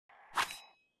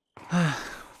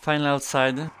Finally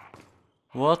outside.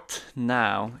 What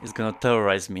now is gonna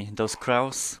terrorize me? Those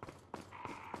crows?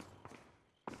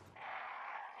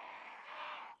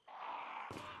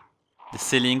 The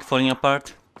ceiling falling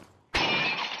apart?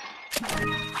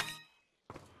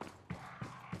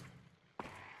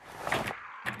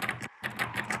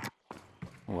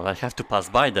 Well, I have to pass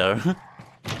by there.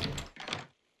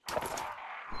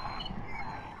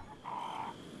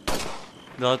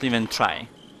 Don't even try.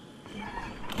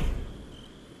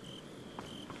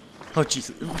 Oh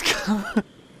Jesus.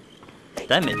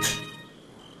 Damn it.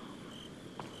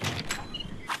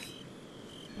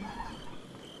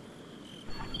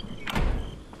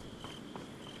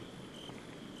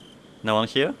 No one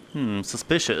here?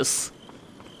 Suspicious.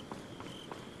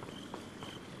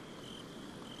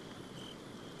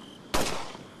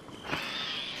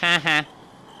 Haha.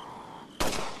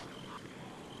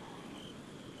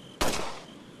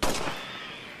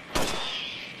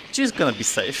 She's gonna be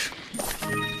safe.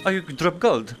 Oh, you could drop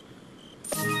gold.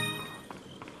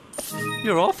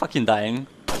 You're all fucking dying.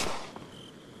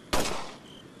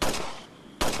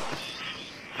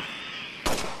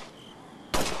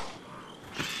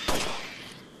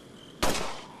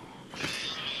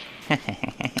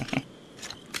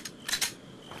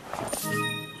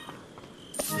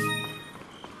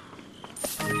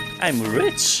 I'm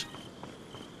rich.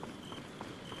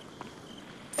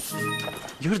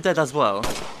 You're dead as well.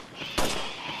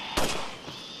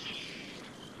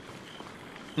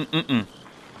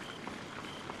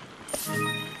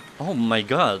 Oh my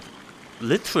god.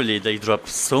 Literally, they drop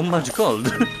so much gold.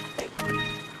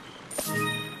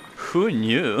 Who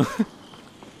knew?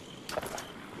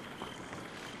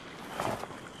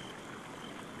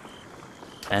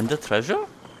 And the treasure?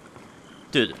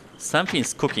 Dude,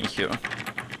 something's cooking here.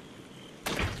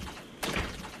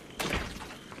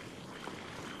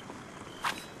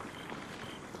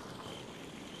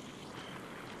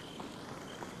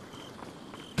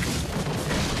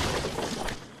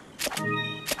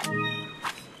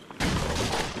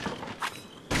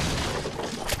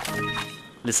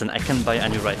 Listen, I can buy a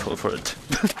new rifle for it.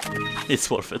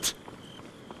 It's worth it.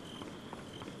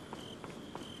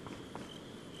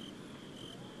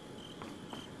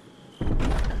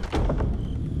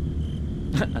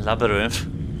 A labyrinth.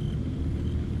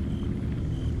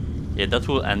 Yeah, that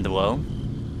will end well.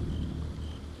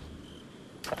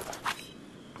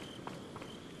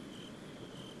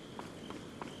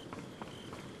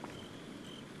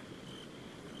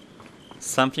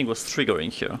 Something was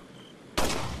triggering here.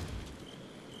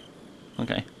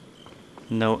 Okay.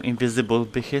 No invisible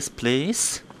bees,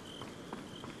 please.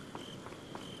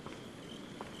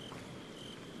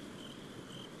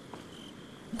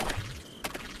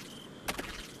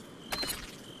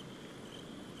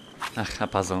 Ach, a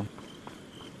puzzle.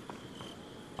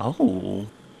 Oh.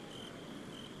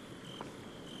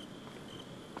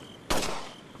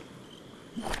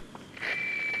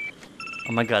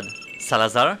 Oh my god.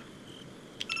 Salazar?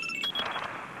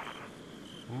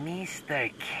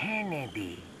 Mr.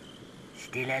 Kennedy.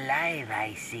 Still alive,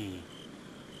 I see.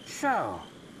 So,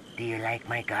 do you like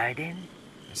my garden?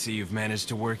 I see you've managed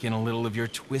to work in a little of your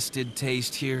twisted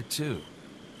taste here, too.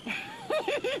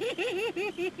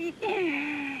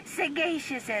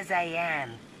 Sagacious as I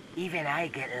am, even I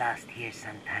get lost here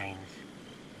sometimes.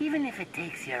 Even if it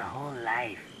takes your whole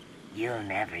life, you'll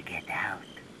never get out.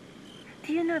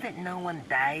 Do you know that no one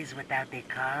dies without a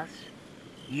cause?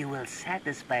 You will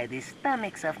satisfy the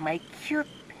stomachs of my cute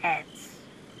pets.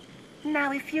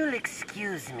 Now, if you'll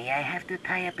excuse me, I have to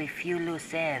tie up a few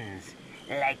loose ends,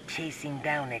 like chasing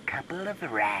down a couple of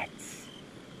rats.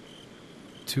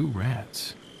 2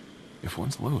 rats? If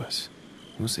one's Lewis,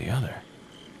 who's the other?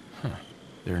 Huh.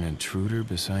 They're an intruder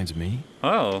besides me?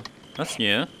 Oh, that's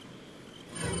new.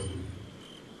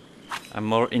 I'm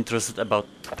more interested about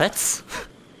pets.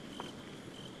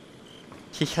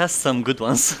 He has some good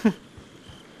ones.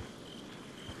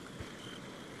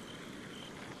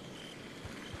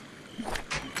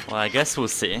 Well, I guess we'll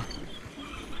see.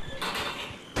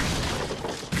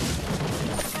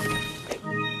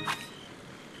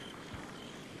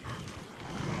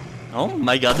 Oh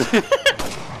my god.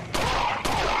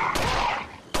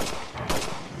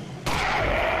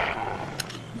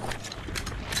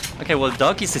 Okay, well,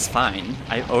 doggies is fine.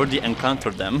 I already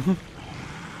encountered them.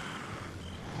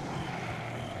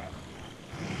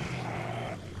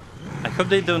 I hope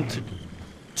they don't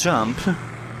jump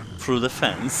through the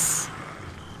fence.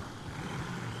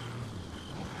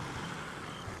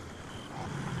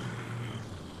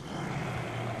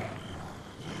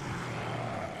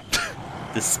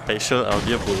 This spatial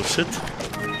audio bullshit.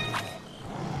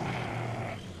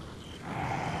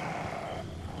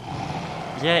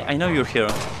 Yeah, I know you're here.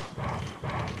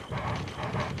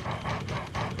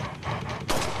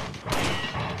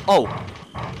 Oh!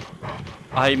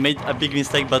 I made a big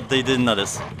mistake, but they didn't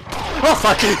notice. Oh,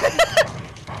 fuck!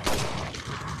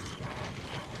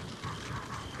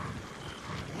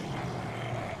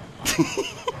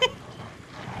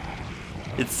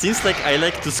 It seems like I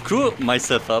like to screw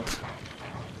myself up.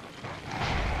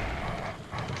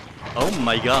 Oh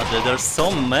my god, there are so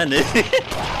many.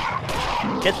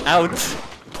 Get out.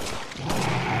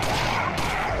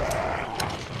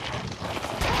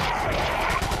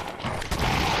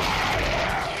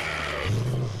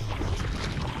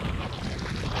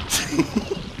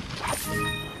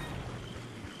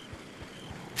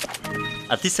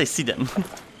 At least I see them.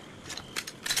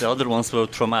 The other ones were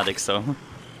traumatic, so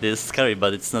this is scary,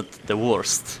 but it's not the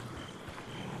worst.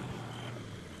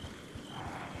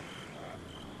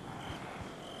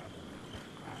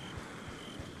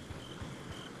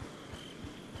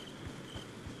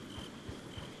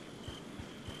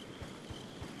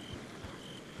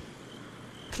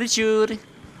 Treasure!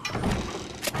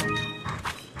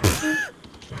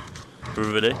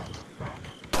 Really?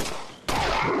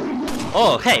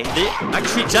 Oh, hey, they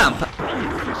actually jump!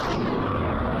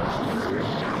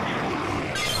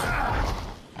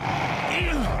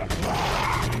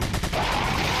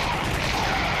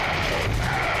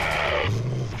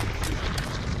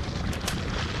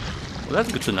 Well,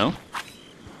 that's good to know.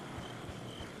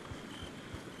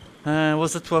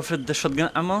 Was it worth it, the shotgun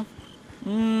ammo?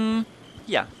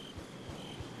 Yeah.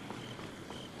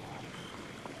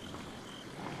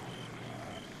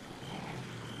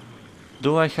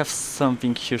 Do I have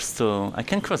something here still? I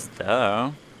can cross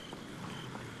there.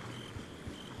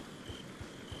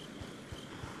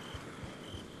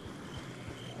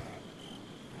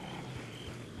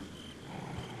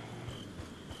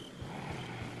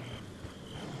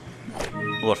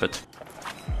 Worth it.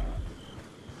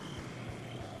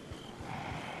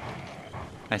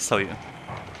 I saw you.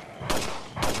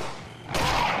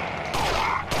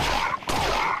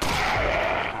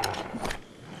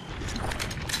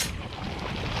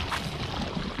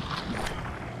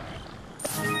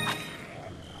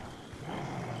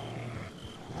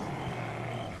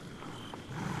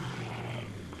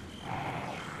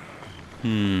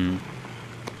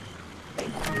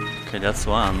 Okay, that's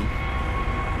one.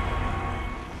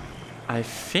 I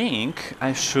think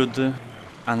I should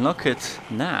unlock it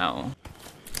now.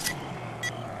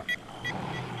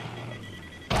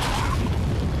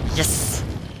 Yes!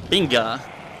 Bingo!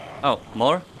 Oh,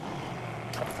 more?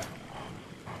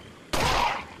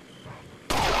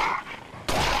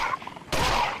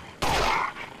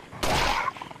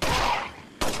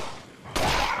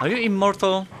 Are you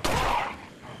immortal?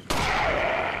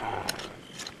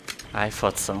 I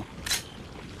thought so.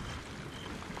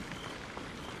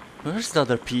 Where's the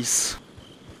other piece?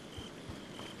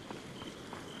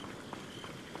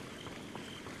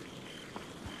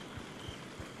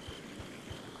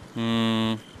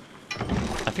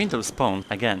 I think they'll spawn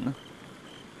again.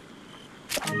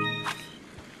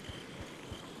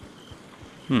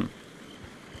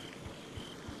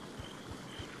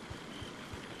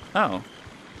 Oh.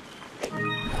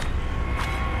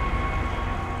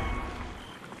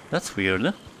 That's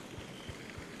weird.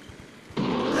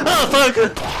 Oh fuck!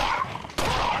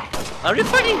 Are you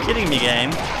fucking kidding me,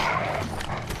 game?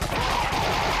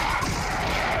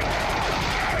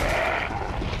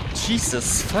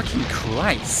 Jesus fucking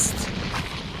Christ!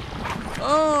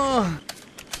 Oh!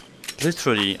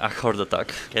 Literally a horde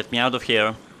attack. Get me out of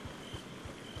here.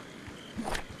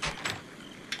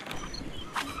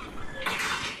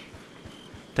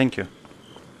 Thank you.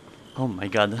 Oh my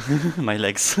god, my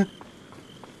legs.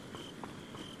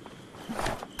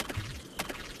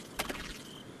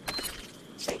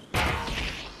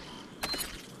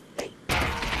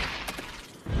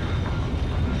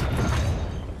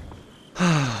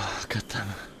 God damn.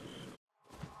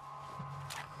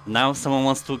 Now someone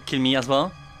wants to kill me as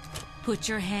well? Put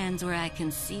your hands where I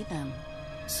can see them.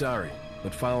 Sorry,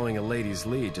 but following a lady's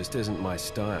lead just isn't my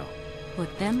style.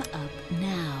 Put them up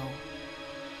now.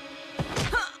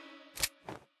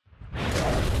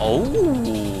 Oh!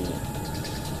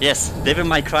 Yes, Devil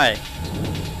May Cry.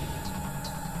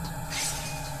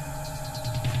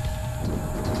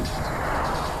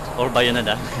 Or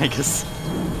Bayonetta, I guess.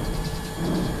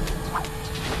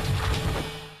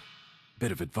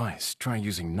 Bit of advice, try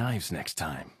using knives next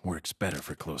time. Works better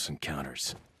for close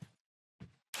encounters.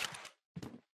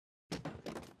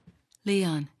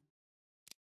 Leon.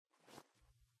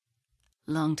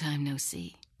 Long time no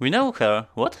see. We know her.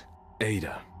 What?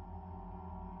 Ada.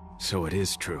 So it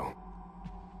is true.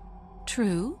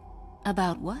 True?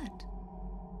 About what?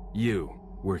 You.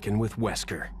 working with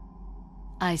Wesker.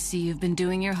 I see you've been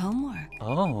doing your homework.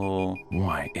 Oh.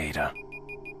 Why, Ada?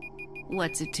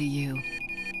 What's it to you?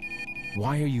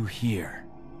 Why are you here?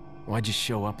 Why'd you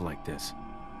show up like this?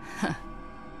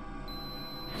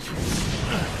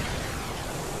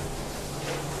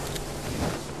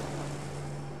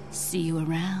 See you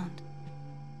around.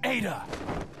 Ada!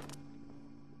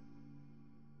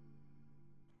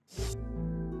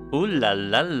 Ooh la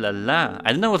la la la.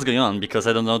 I don't know what's going on because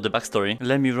I don't know the backstory.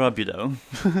 Let me rob you though.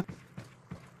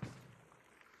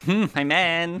 Hi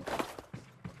man!